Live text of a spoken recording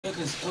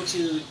It's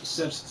O2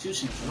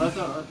 substitution. I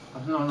thought.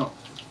 No.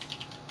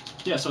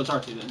 Yeah, so it's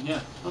R2 then. Yeah.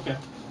 Okay.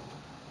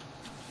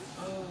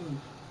 Oh.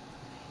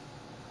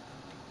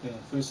 Yeah.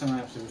 First time I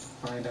have to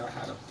find out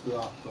how to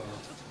block.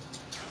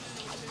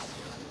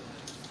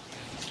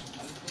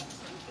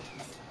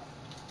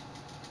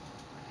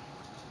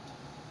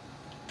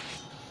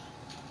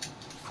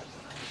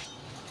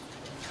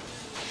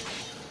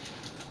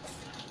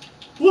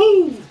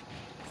 Woo!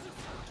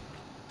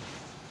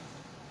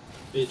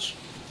 Bitch.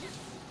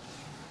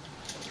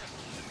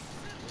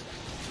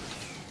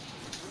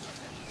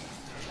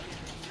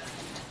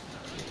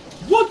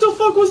 What the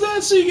fuck was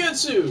that,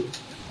 Suigetsu?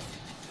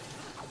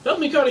 Help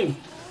me, Cutting.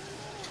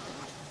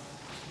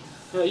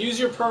 Use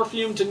your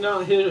perfume to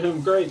not hit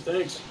him. Great,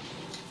 thanks.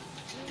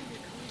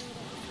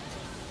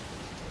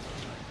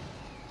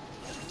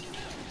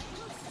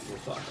 Oh,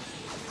 fuck.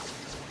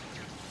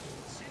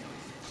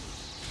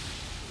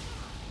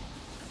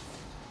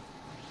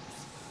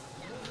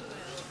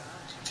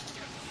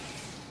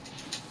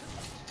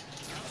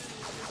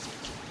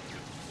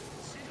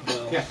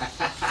 Well,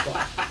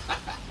 fuck.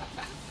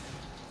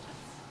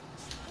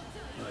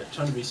 Alright,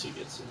 time to be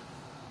Suigetsu.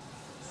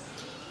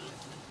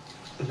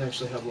 And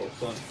actually have a little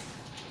fun.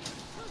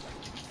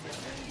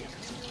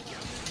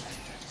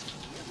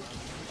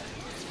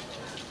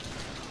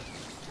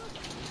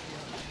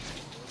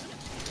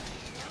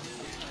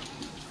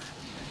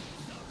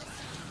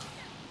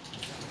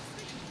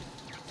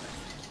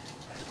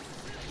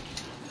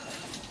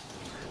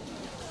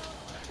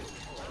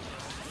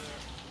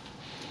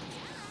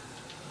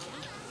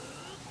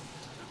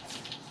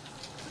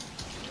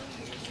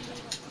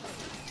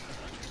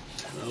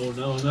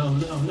 No.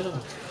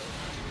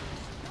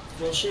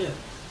 Well, shit.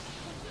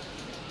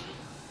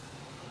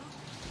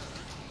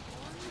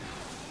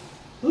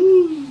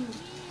 Woo!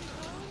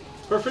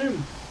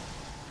 Perfume!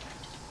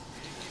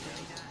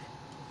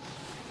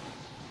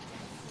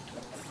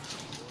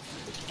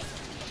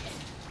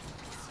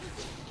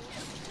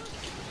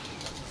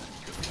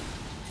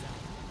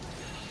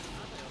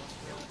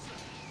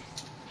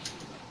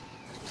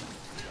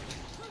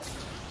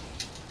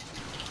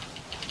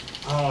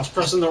 Oh, I was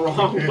pressing the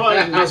wrong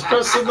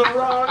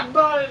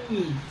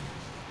button.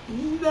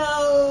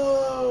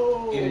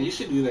 No! Yeah, you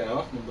should do that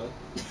often, but.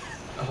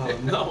 Oh,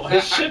 no, I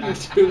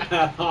shouldn't do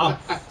that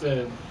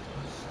often.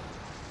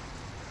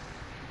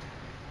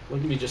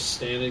 Look at me just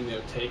standing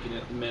there, taking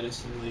it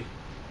menacingly.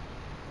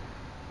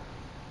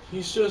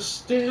 He's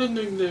just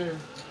standing there.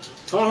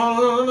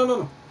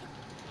 Oh,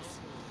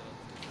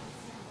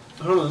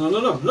 no.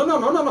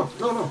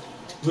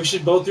 We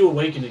should both do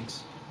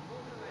awakenings.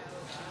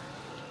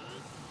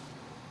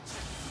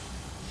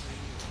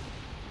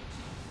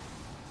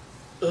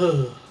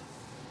 Ugh.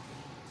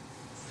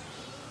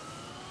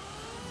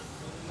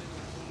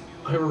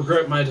 I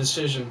regret my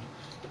decision.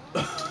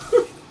 What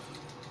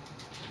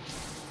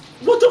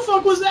the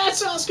fuck was that,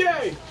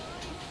 Sasuke?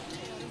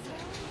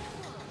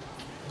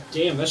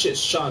 Damn, that shit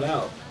shot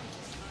out.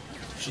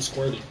 She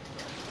squirted.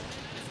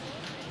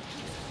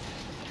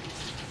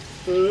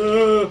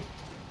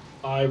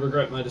 I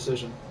regret my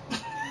decision.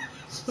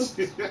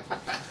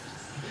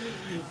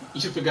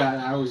 You forgot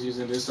I was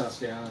using this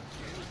Sasuke, huh?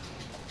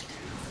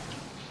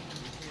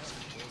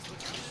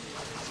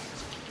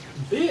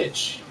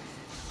 Bitch!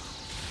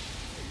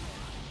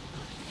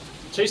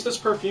 Taste this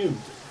perfume.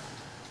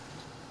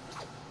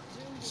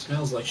 It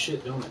smells like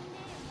shit, don't it?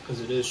 Because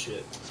it is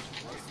shit.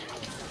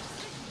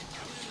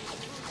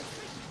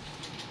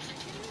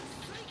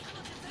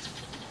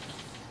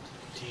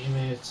 Damn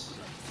it.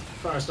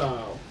 Fire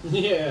style.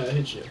 Yeah, I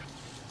hit you.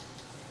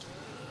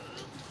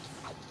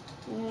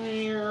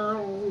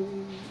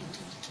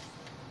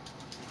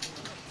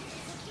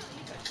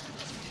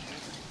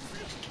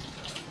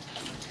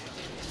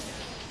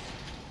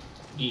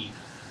 E.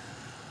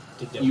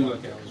 Take that you water.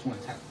 look at it, just one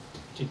tap.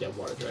 Take that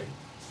water dragon.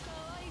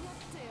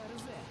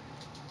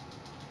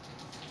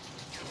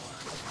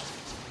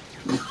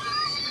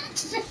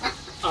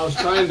 I was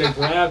trying to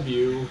grab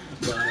you,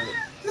 but...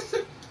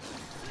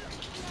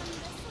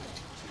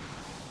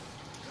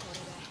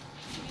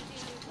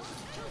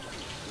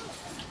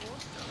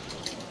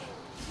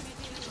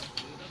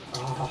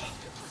 Oh.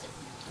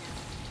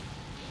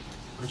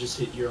 I just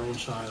hit your own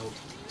child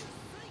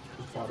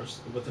with water,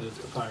 with a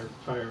fire,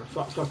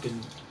 fucking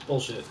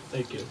bullshit.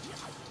 Thank you.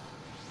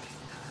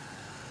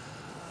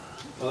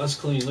 Oh, that's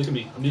clean. Look at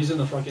me. I'm using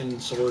the fucking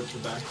sword to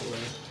back away.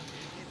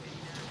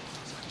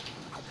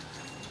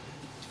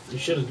 You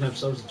shouldn't have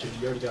substituted.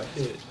 You already got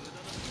hit.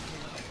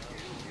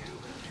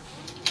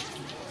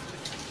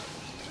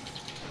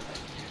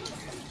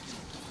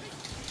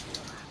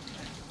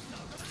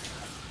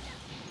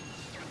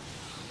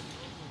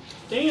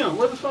 Damn,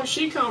 where the fuck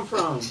she come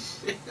from?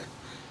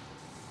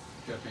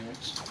 Your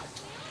parents.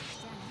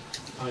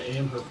 I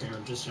am her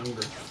parent, just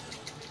younger.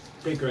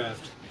 Big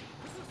graft.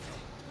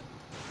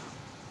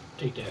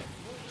 Take that.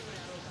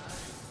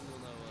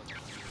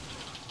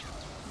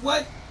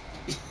 What?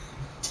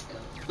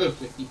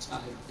 Perfectly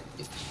timed.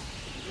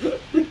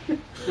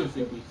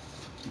 Perfectly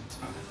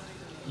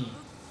timed.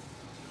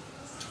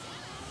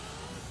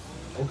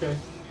 Okay.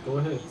 Go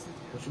ahead.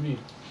 What you mean?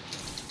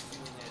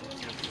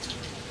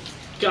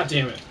 God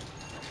damn it.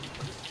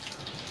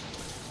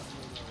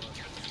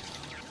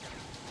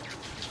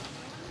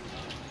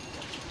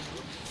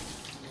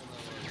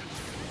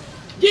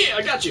 Yeah,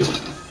 I got you!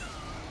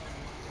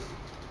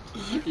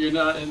 You're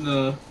not in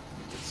the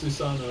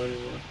Susanoo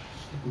anymore.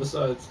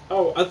 Besides...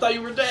 Oh, I thought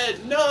you were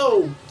dead!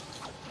 No!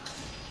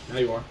 Now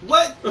you are.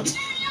 what?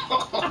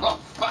 Oh,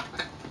 fuck.